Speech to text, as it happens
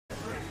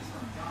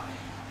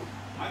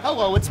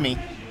Hello, it's me.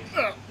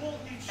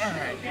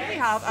 Alright. We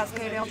have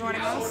AllGoesTo0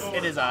 joining us.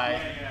 It is I.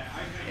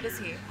 It is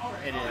he.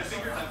 It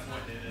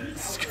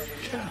is.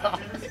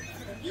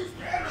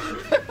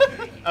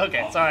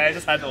 Okay, sorry, I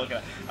just had to look it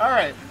up.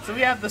 Alright, so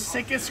we have the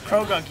sickest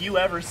Krogunk you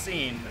ever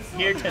seen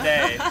here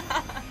today.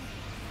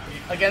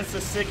 Against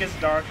the sickest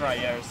Darkrai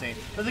you ever seen.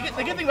 But the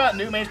good thing about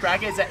New Maze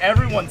Bracket is that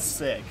everyone's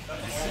sick.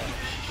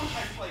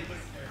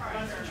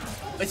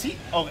 Is he?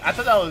 Oh, I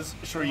thought that was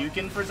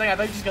Shoryuken for a second. I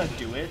thought he was just gonna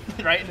do it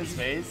right in his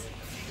face.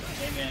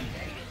 Hey man,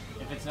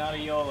 if it's not a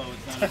YOLO,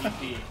 it's not a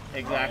DP.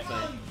 Exactly.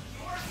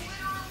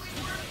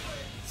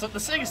 So the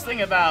sickest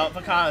thing about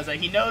Picano is that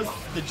he knows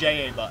the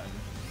JA button.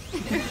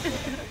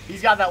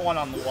 He's got that one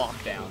on the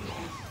lockdown.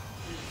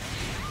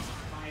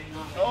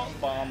 Oh,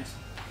 bombed.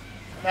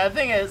 Now the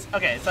thing is,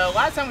 okay, so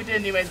last time we did a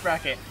New Maze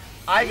Bracket,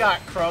 I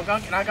got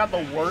Krogunk and I got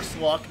the worst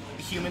luck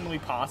humanly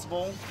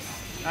possible.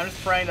 I'm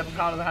just praying that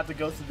Picano doesn't have to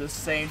go through this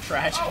same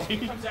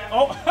tragedy.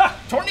 Oh,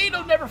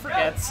 Tornado never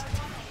forgets.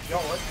 Yo,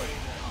 let's play.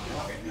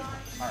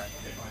 Alright.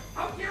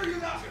 How dare you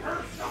not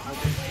hurt?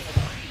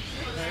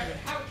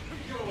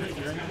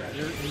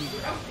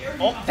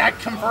 Oh, that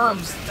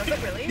confirms. Does it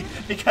really?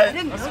 Because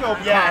Let's go,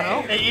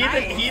 yeah,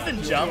 he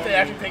even jumped and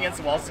actually ping against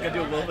the wall, so it's gonna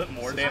do a little bit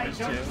more damage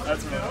too.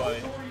 That's really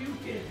funny.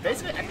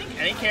 Basically, I think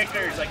any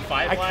character is like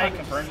 5 line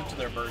confirms into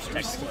their burst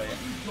technically.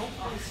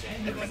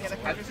 You think the other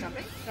character's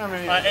jumping?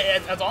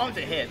 As long as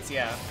it hits,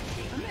 yeah.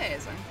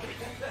 Amazing.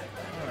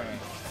 Alright.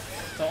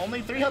 So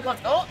only 3 health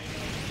left. Oh!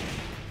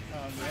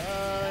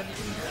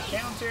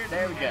 Counter.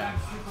 There we go.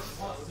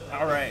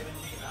 Alright.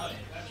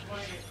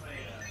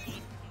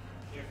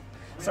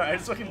 Sorry, I'm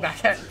just looking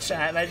back at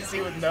chat and I just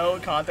see with no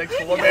context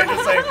full man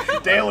just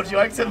like, Dale, would you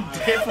like some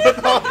dip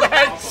with all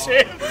that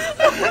shit?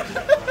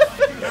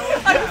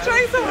 I'm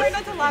trying so hard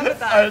not to laugh at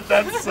that.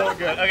 That's so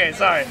good. Okay,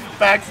 sorry.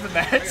 Back to the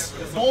match.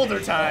 Boulder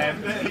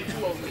time.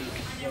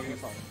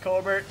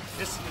 Colbert,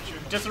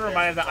 just a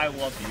reminder that I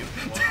love you.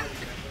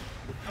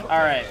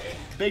 Alright,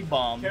 big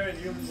bomb. Kevin,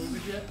 you haven't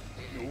moved yet?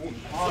 No.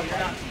 Oh, you're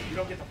not. You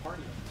don't get the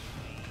party.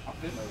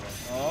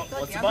 Oh, But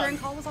what's the the Umbering button?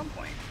 call was on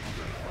point.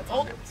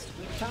 Oh,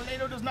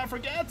 Tornado does not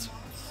forget.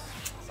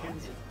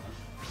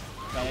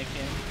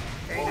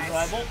 Very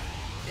nice.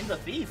 In the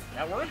thief.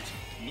 That worked.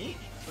 Neat.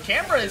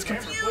 Camera is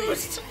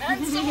confused,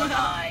 and so am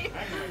I.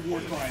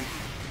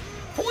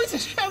 Poison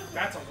jump.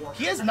 That's a war.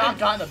 He has not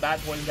gotten a bad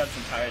poison jump this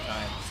entire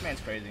time. This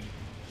man's crazy.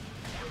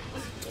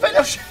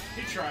 Finish.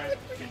 He tried.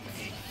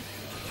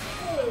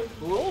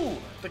 Ooh,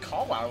 the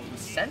call out of the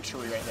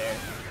century right there.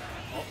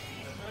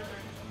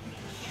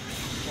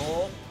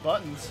 Oh,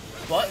 buttons,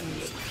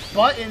 buttons,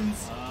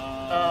 buttons.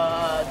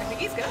 I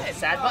think he's good.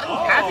 Sad button,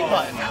 happy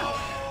button.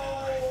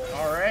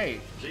 All right.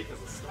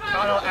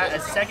 Picano at a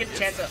second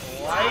chance at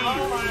life.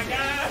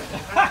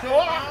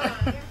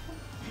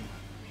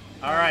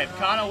 All right,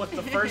 Picano with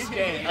the first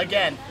game.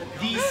 Again,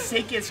 the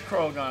sickest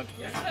Krogunk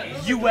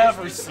you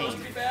ever seen.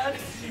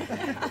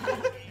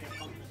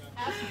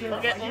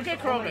 Look at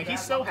Krogunk.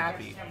 He's so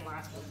happy.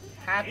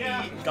 Happy,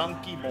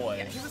 gunky boy.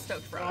 Yeah, he was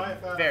stoked for him.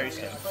 Very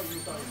stoked.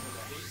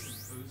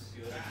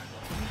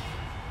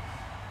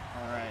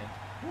 All right.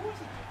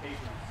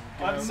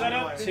 I'm set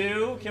up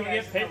 2. Can we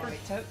get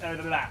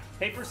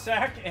paper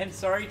sack and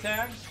sorry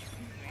tag?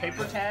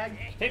 Paper tag?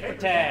 Paper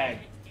tag.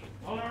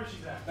 Oh, no,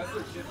 she's at. That's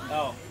their shit.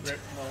 Oh, rip.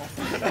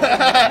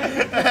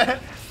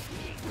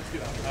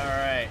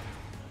 Alright.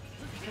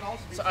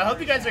 So I hope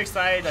you guys are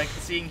excited, like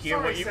seeing here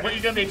what you're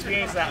gonna be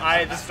experiencing at Eye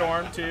of the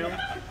Storm too.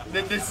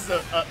 This is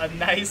a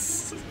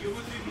nice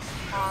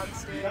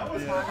Pogs, dude.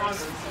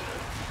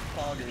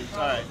 Poggers.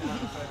 Alright.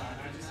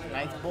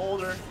 Nice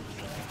boulder.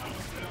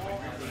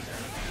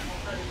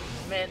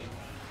 Man,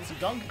 this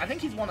Gunk, I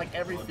think he's won like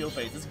every field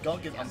phase. This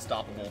Gunk is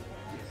unstoppable.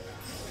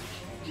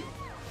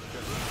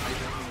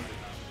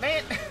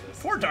 Man,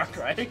 poor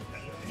Darkrai.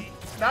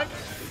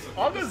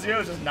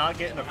 AllGoesTo0 is just not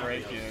getting a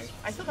break here.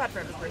 I feel bad for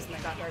every person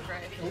that got Darkrai.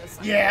 I feel this.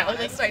 Yeah,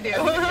 Honest, I do. It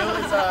was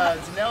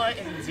Zanilla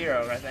and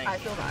Zero, I think. I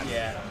feel bad.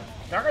 Yeah.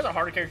 Darkrai's a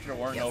harder character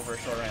to learn over a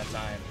short amount of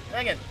time.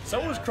 And again,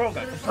 so was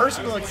Krogunk. From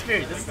personal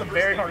experience, this is a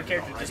very hard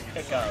character to just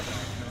pick up.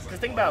 Because the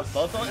thing about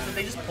both of them is that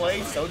they just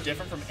play so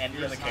different from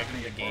any other character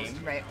in the game.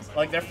 Right.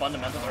 Like, their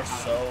fundamentals are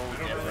so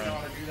different.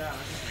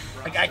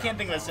 Like, I can't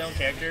think of a single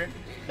character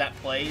that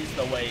plays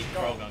the way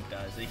Krogunk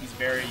does. He's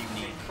very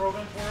unique.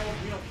 Krogunk world,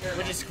 we don't care.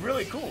 Which is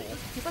really cool.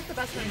 He's like the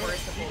best and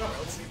worst of both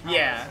worlds.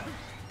 Yeah.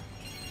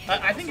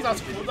 I think he's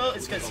also cool though,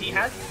 it's because he's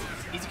a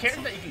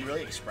character that you can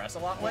really express a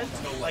lot with.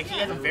 Like, he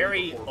has a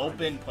very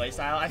open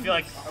playstyle. I feel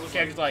like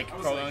characters like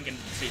Krogunk and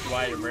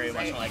Citywide are very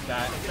much like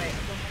that.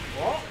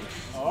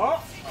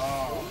 Alright.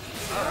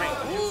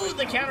 Ooh,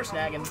 the counter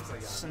snagging.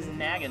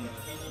 Snagging.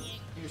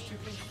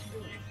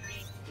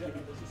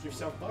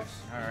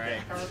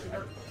 Alright.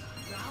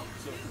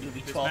 You'll be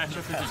This 12.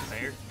 matchup is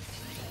fair.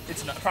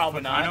 It's not,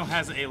 probably not. Picano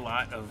has a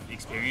lot of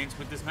experience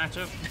with this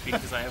matchup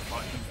because I have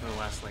fought him for the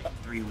last like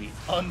 3 weeks.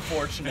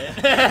 Unfortunate.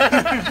 You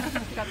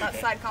got that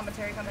side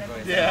commentary coming in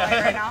from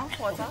Yeah. right now.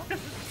 What's up?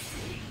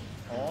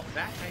 Oh,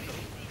 that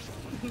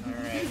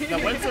Alright. Now,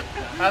 I was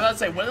about to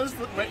say,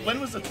 when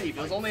was the thief?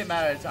 It was only a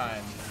matter of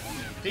time.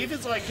 Thief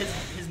is like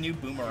his new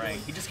boomerang.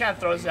 He just kind of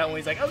throws it out when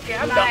he's like, okay,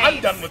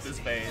 I'm done with this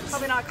phase.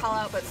 Probably not a call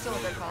out, but still a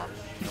good call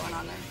going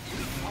on there.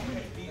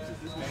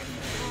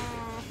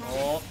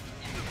 Oh.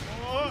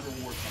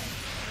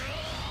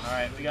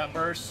 Alright, we got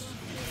burst.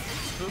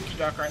 Spooky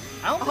Darkrai.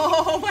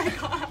 Oh my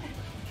god.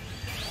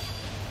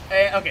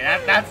 Hey, okay,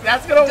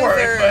 that's gonna work,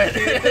 but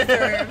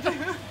Deserved.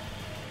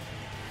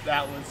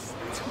 that was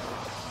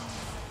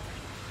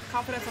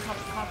Confidence and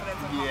confidence and confidence.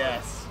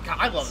 yes. God,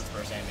 I love this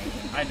burst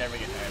animation. I never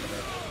get tired of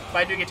it. But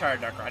I do get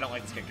tired of Darkrai. I don't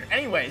like this character.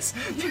 Anyways.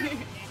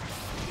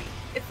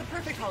 It's the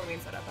perfect Halloween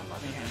setup. I'm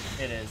loving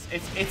it. It is.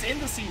 It's in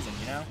the season,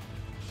 you know?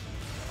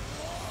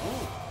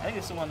 Ooh, I think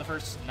this is one of the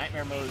first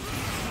Nightmare modes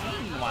we've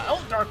seen in a while.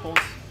 Oh, Dark Pulse.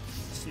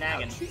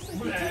 Snagging.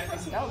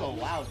 That was a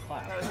loud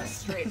clap. That was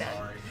just straight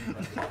dead.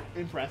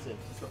 Impressive.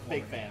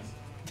 Big fan.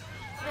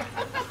 Big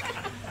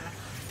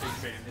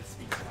fan. It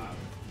speaks loud.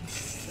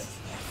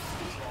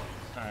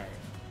 Alright.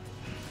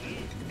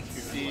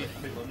 See,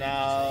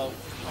 now...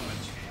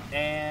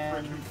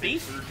 And...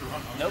 Thief?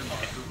 Nope.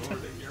 Okay.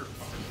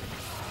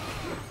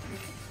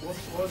 What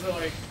was it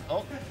like?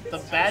 Oh, the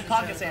bad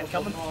pocket sand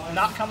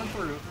not coming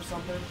through. Or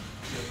something?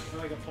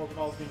 Like a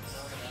Pokeball's being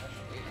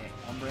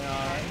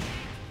Umbreon.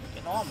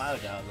 Getting all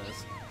mileage out of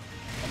this.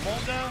 A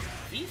Molga.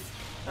 Thief?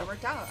 That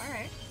worked out. All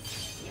right.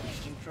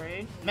 Interesting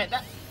trade. Man,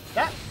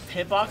 that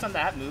hitbox on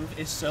that move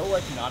is so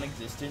like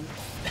non-existent.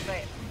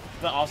 Right.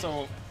 But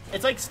also,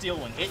 it's like Steel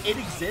Wing. It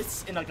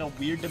exists in like a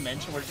weird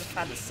dimension where it just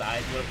kind of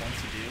decides what it wants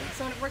to do.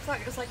 So when it works out,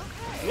 you're just like,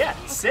 okay. Yeah,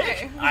 okay.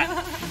 sick.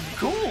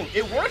 Cool.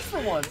 It worked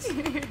for once.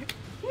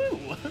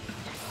 Woo.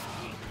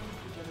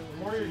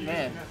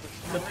 Man,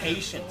 the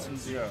patience in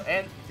Zero.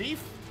 And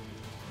Thief?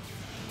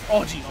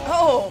 Oh, gee.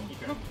 Oh.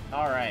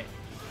 All right.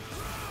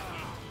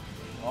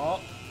 Oh.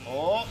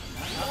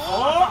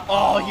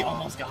 Oh, he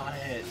almost got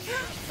it.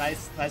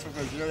 Nice work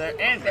for Zero there.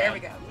 And There we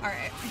go. All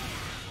right.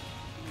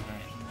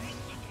 Alright.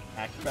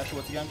 Active pressure,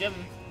 what's he gonna give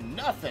him?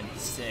 Nothing.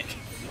 Sick.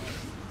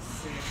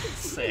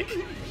 Sick.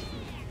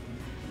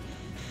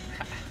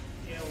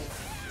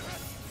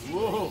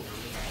 Whoa.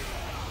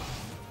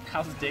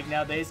 How's Dig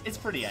nowadays? It's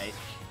pretty aight.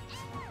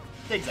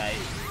 Dig's aight.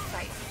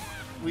 Nice.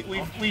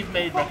 We've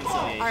made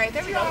reconciliation. All right,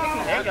 there we go.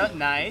 There you go.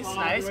 Nice.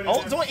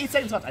 Oh, it's only 8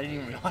 seconds left. I didn't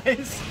even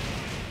realize.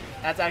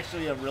 That's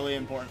actually a really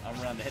important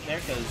round to hit there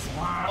because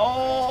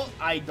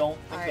I don't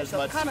think All right, there's so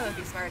much. kind of would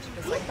be smart to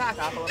just like back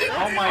off a little bit.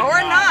 Oh my or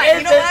God. not.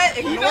 You know what?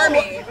 Ignore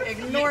me.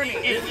 Ignore me.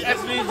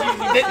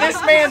 This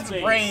man's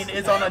brain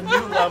is on a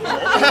new level.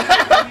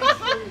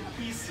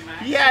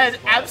 He has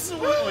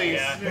absolutely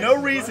no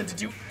reason to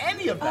do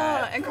any of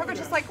that. And Coco's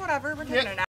just like, whatever, we're taking it now.